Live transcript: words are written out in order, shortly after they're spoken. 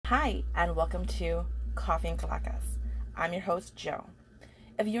Hi, and welcome to Coffee and Calacas. I'm your host, Joe.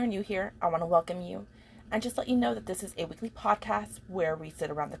 If you're new here, I want to welcome you and just let you know that this is a weekly podcast where we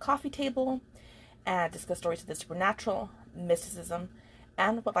sit around the coffee table and discuss stories of the supernatural, mysticism,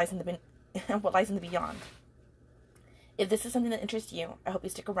 and what lies in the beyond. If this is something that interests you, I hope you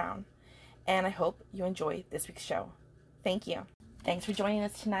stick around, and I hope you enjoy this week's show. Thank you. Thanks for joining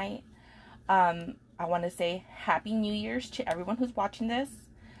us tonight. I want to say Happy New Year's to everyone who's watching this.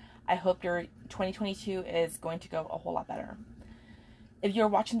 I hope your 2022 is going to go a whole lot better. If you're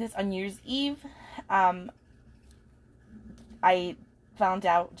watching this on New Year's Eve, I found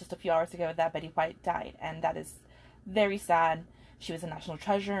out just a few hours ago that Betty White died, and that is very sad. She was a national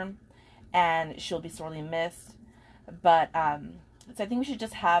treasure, and she'll be sorely missed. But so I think we should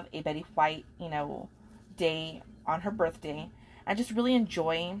just have a Betty White, day on her birthday, and just really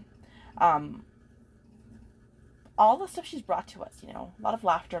enjoy all the stuff she's brought to us, a lot of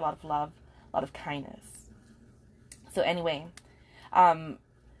laughter, a lot of love, a lot of kindness. So anyway,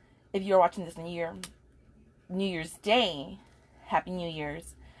 if you're watching this New Year's Day, Happy New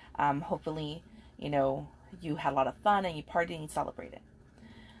Year's. Hopefully, you had a lot of fun and you partied and you celebrated.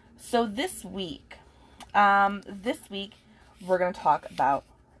 So this week, we're going to talk about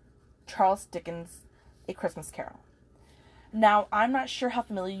Charles Dickens' A Christmas Carol. Now, I'm not sure how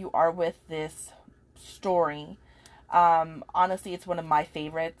familiar you are with this story. Honestly, it's one of my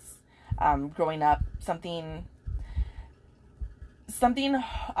favorites. Growing up, something,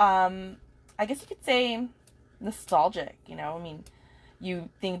 I guess you could say nostalgic, you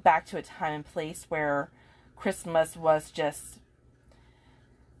think back to a time and place where Christmas was just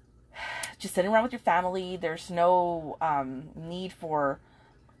sitting around with your family. There's no, need for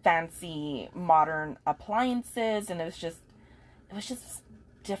fancy modern appliances, and it was just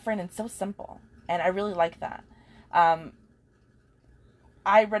different and so simple. And I really like that. I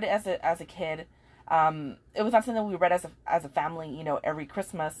read it as a kid. It was not something we read as a family, every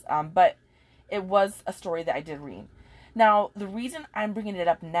Christmas. But it was a story that I did read. Now, the reason I'm bringing it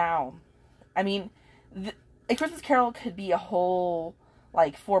up now, A Christmas Carol could be a whole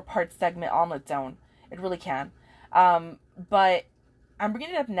 4-part segment on its own. It really can. But I'm bringing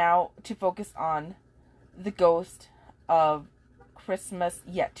it up now to focus on the ghost of Christmas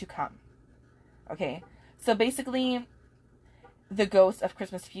yet to come. Okay, so basically, the ghost of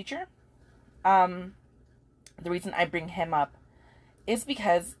Christmas future. The reason I bring him up is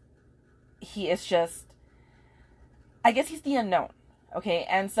because he is just, I guess he's the unknown. Okay,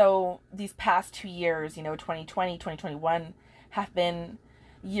 and so these past 2 years, 2020, 2021, have been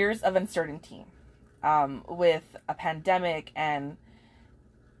years of uncertainty, with a pandemic and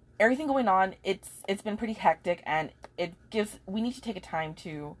everything going on. It's been pretty hectic, and we need to take a time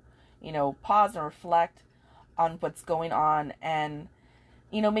to, pause and reflect on what's going on, and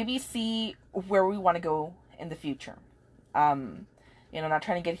maybe see where we want to go in the future. Not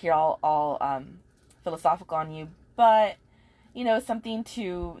trying to get here all philosophical on you, but something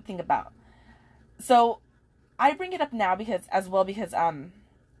to think about. So I bring it up now because I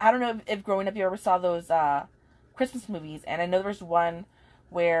don't know if growing up you ever saw those Christmas movies, and I know there's one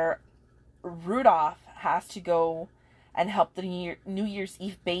where Rudolph has to go and help the New Year's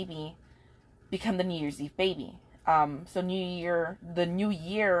Eve baby become the New Year's Eve baby. So the new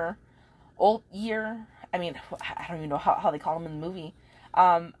year, old year, I don't even know how they call him in the movie.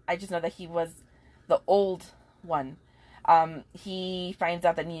 I just know that he was the old one. He finds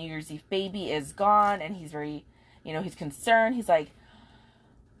out that New Year's Eve baby is gone, and he's very, he's concerned. He's like,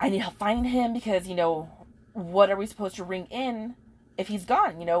 I need help finding him because, what are we supposed to ring in if he's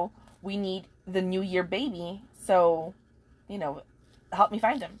gone? We need the New Year baby, so, help me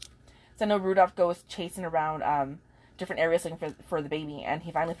find him. So I know Rudolph goes chasing around different areas looking for the baby, and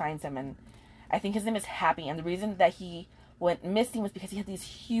he finally finds him, and I think his name is Happy, and the reason that he went missing was because he had these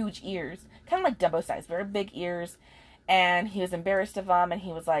huge ears, kind of like Dumbo size, very big ears, and he was embarrassed of them, and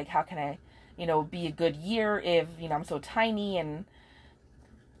he was like, how can I, be a good year if, I'm so tiny, and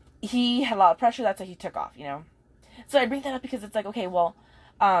he had a lot of pressure. That's why he took off, So I bring that up because it's like, okay, well,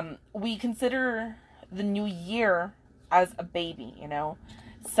 we consider the new year as a baby,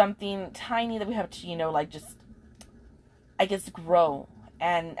 something tiny that we have to, just, I guess, grow.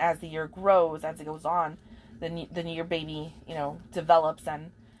 And as the year grows, as it goes on, the new year baby, develops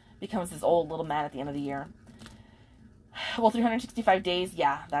and becomes this old little man at the end of the year. Well, 365 days,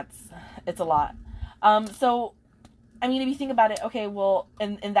 yeah, it's a lot. So, if you think about it, okay, well,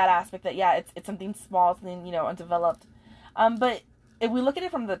 in that aspect that, yeah, it's something small, something, undeveloped. But if we look at it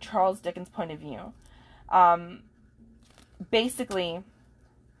from the Charles Dickens point of view, basically,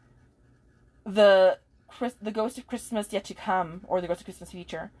 the the Ghost of Christmas Yet to Come, or the Ghost of Christmas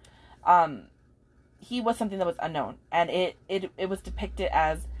Future, he was something that was unknown, and it was depicted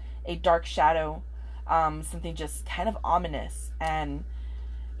as a dark shadow, something just kind of ominous. And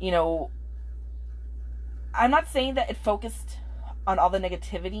I'm not saying that it focused on all the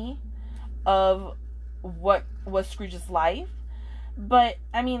negativity of what was Scrooge's life, but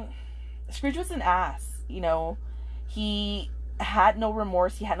I mean, Scrooge was an ass. He had no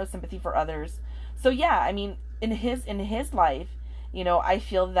remorse, he had no sympathy for others. So yeah, I mean, in his life, I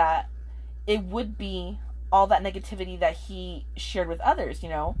feel that it would be all that negativity that he shared with others. He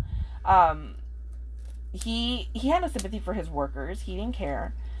had no sympathy for his workers. He didn't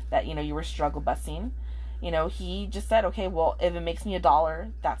care that you were struggle busing. He just said, okay, well, if it makes me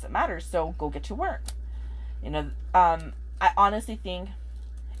 $1, that's what matters. So go get to work. I honestly think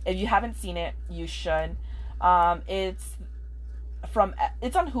if you haven't seen it, you should. It's on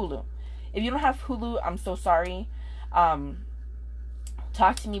Hulu. If you don't have Hulu, I'm so sorry.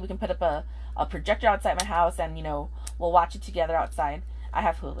 Talk to me. We can put up a projector outside my house, and we'll watch it together outside. I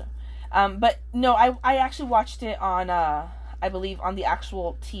have Hulu. But no, I actually watched it on I believe on the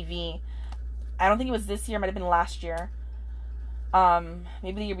actual TV. I don't think it was this year. It might have been last year.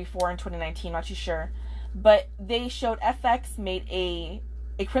 Maybe the year before in 2019. Not too sure. But they showed FX made a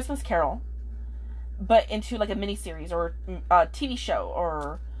Christmas Carol, but into like a mini series or a TV show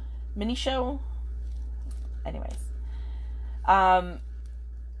or mini show. Anyways,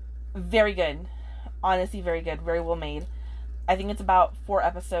 very good. Honestly, very good. Very well made. I think it's about 4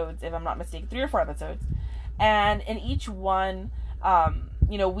 episodes, if I'm not mistaken, 3 or 4 episodes, and in each one,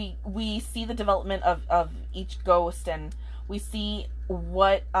 we see the development of each ghost, and we see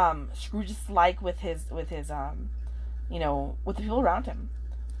what Scrooge is like with his with the people around him,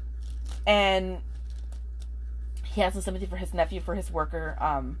 and he has some sympathy for his nephew, for his worker,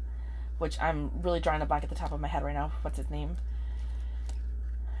 which I'm really drawing a blank at the top of my head right now. What's his name?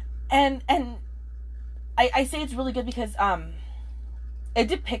 And I say it's really good because it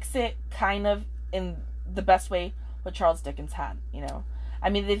depicts it kind of in the best way what Charles Dickens had. I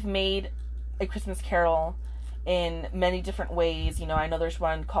mean, they've made A Christmas Carol in many different ways. I know there's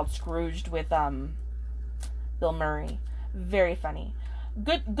one called Scrooged with Bill Murray. Very funny.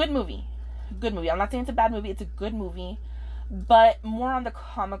 Good movie. Good movie. I'm not saying it's a bad movie. It's a good movie, but more on the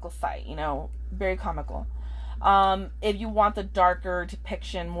comical side. Very comical. If you want the darker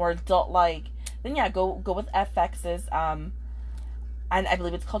depiction, more adult-like, then yeah, go with FX's. And I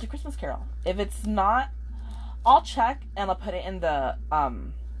believe it's called A Christmas Carol. If it's not, I'll check and I'll put it in the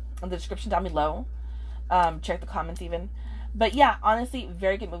description down below. Check the comments even. But yeah, honestly,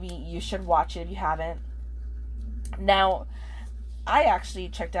 very good movie. You should watch it if you haven't. Now, I actually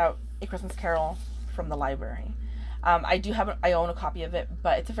checked out A Christmas Carol from the library. I own a copy of it,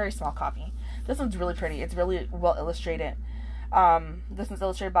 but it's a very small copy. This one's really pretty. It's really well illustrated. This one's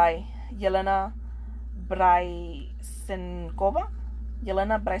illustrated by Yelena Braisenkova.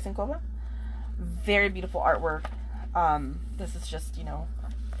 Very beautiful artwork. This is just,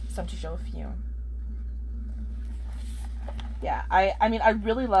 some to show a few. Yeah, I mean, I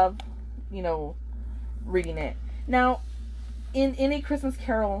really love, reading it. Now, in A Christmas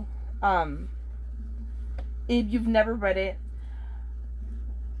Carol, if you've never read it,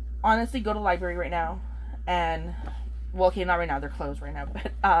 honestly, go to the library right now, and, well, okay, not right now, they're closed right now,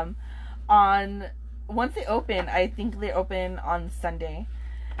 but, once they open, I think they open on Sunday,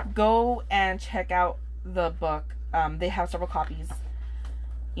 go and check out the book. They have several copies.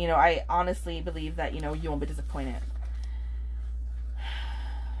 I honestly believe that, you won't be disappointed.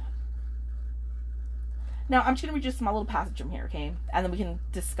 Now, I'm just going to read you a small little passage from here, okay? And then we can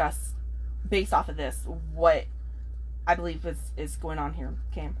discuss, based off of this, what I believe is going on here,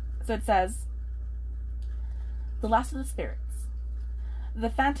 okay? So it says, "The last of the spirits. The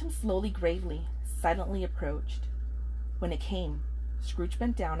phantom slowly, gravely, silently approached. When it came, Scrooge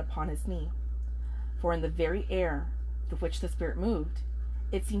bent down upon his knee, for in the very air through which the spirit moved,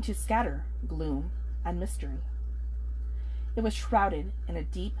 it seemed to scatter gloom and mystery. It was shrouded in a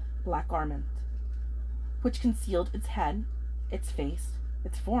deep black garment, which concealed its head, its face,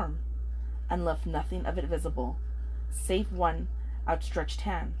 its form, and left nothing of it visible, save one outstretched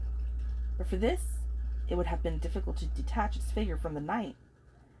hand. But for this, it would have been difficult to detach its figure from the night,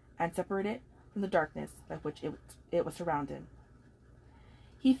 and separate it from the darkness by which it was surrounded.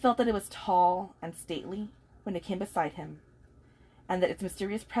 He felt that it was tall and stately when it came beside him, and that its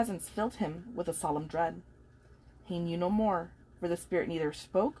mysterious presence filled him with a solemn dread. He knew no more, for the spirit neither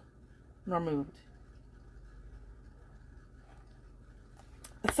spoke nor moved."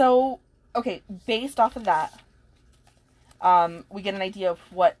 So, okay, based off of that, we get an idea of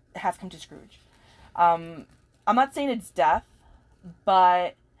what has come to Scrooge. I'm not saying it's death,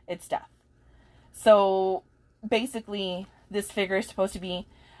 but it's death. So basically, this figure is supposed to be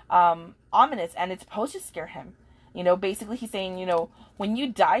ominous, and it's supposed to scare him. Basically he's saying, when you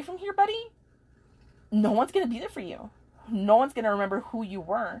die from here, buddy, no one's going to be there for you. No one's going to remember who you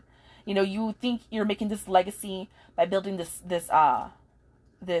were. You think you're making this legacy by building this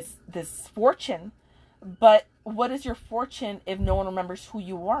fortune, but what is your fortune if no one remembers who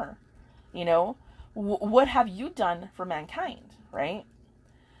you were? What have you done for mankind, right?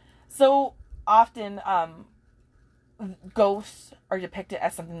 So often, ghosts are depicted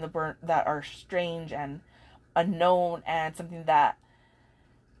as something that are strange and unknown, and something that,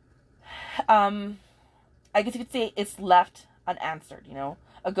 I guess you could say it's left unanswered.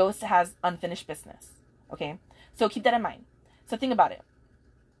 A ghost has unfinished business. Okay, so keep that in mind. So think about it.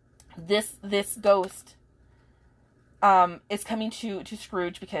 This ghost is coming to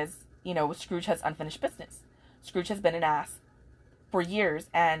Scrooge because Scrooge has unfinished business. Scrooge has been an ass for years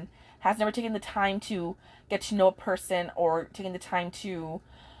and has never taken the time to get to know a person or taken the time to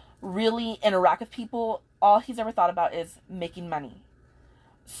really interact with people. All he's ever thought about is making money.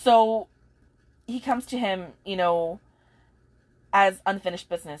 So he comes to him, as unfinished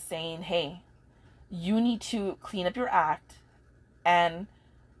business, saying, hey, you need to clean up your act and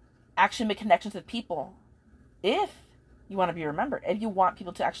actually make connections with people if you want to be remembered, if you want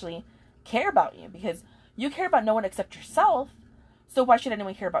people to actually care about you, because you care about no one except yourself, so why should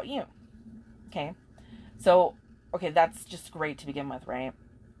anyone care about you? Okay, so, that's just great to begin with, right?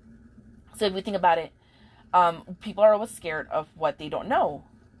 So if we think about it, people are always scared of what they don't know.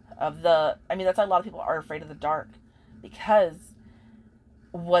 That's why a lot of people are afraid of the dark, because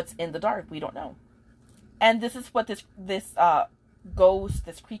what's in the dark, we don't know. And this is what this ghost,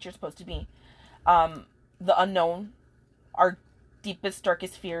 this creature is supposed to be. The unknown, our deepest,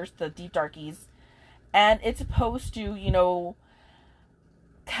 darkest fears, the deep darkies. And it's supposed to,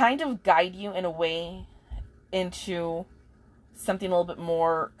 kind of guide you in a way into something a little bit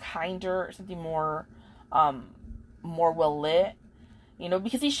more kinder, something more well lit,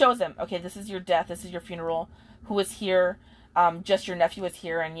 because he shows them, okay, this is your death, this is your funeral, who was here, just your nephew was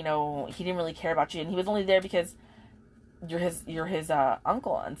here, and he didn't really care about you, and he was only there because you're his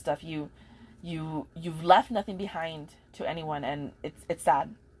uncle and stuff. You've left nothing behind to anyone, and it's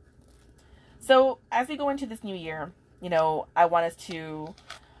sad. So as we go into this new year, I want us to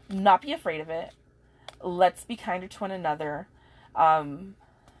not be afraid of it. Let's be kinder to one another.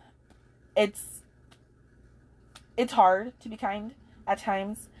 It's hard to be kind at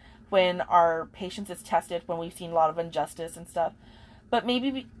times when our patience is tested, when we've seen a lot of injustice and stuff. But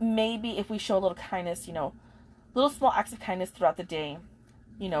maybe if we show a little kindness, little small acts of kindness throughout the day,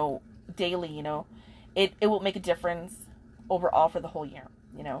 daily, it will make a difference overall for the whole year,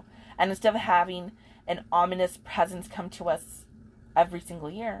 And instead of having an ominous presence come to us every single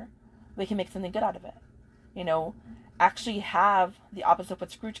year, we can make something good out of it. Actually have the opposite of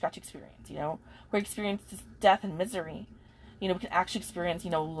what Scrooge got to experience, where he experienced death and misery. We can actually experience,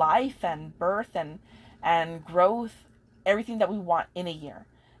 life and birth and growth, everything that we want in a year,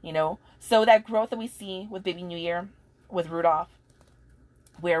 So that growth that we see with Baby New Year, with Rudolph,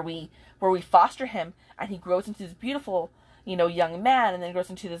 where we foster him and he grows into this beautiful, young man, and then grows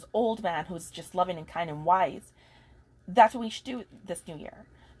into this old man who's just loving and kind and wise. That's what we should do this new year.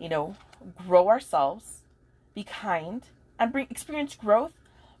 Grow ourselves, be kind, and experience growth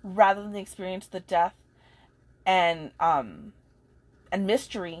rather than experience the death and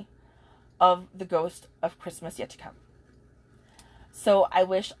mystery of the ghost of Christmas yet to come. So I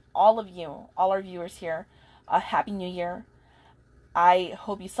wish all our viewers here, a happy new year. I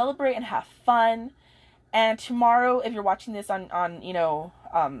hope you celebrate and have fun. And tomorrow, if you're watching this on New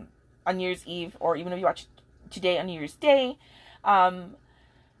Year's Eve, or even if you watch today on New Year's Day, hug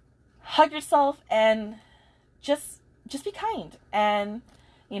yourself and just be kind. And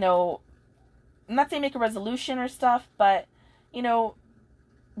I'm not saying make a resolution or stuff, but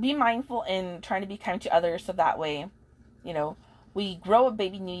be mindful in trying to be kind to others, so that way we grow a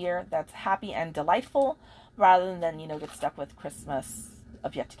baby new year that's happy and delightful, rather than get stuck with Christmas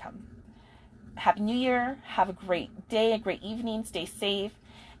of yet to come. Happy New Year. Have a great day, a great evening. Stay safe,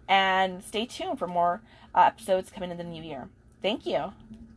 and stay tuned for more episodes coming in the new year. Thank you.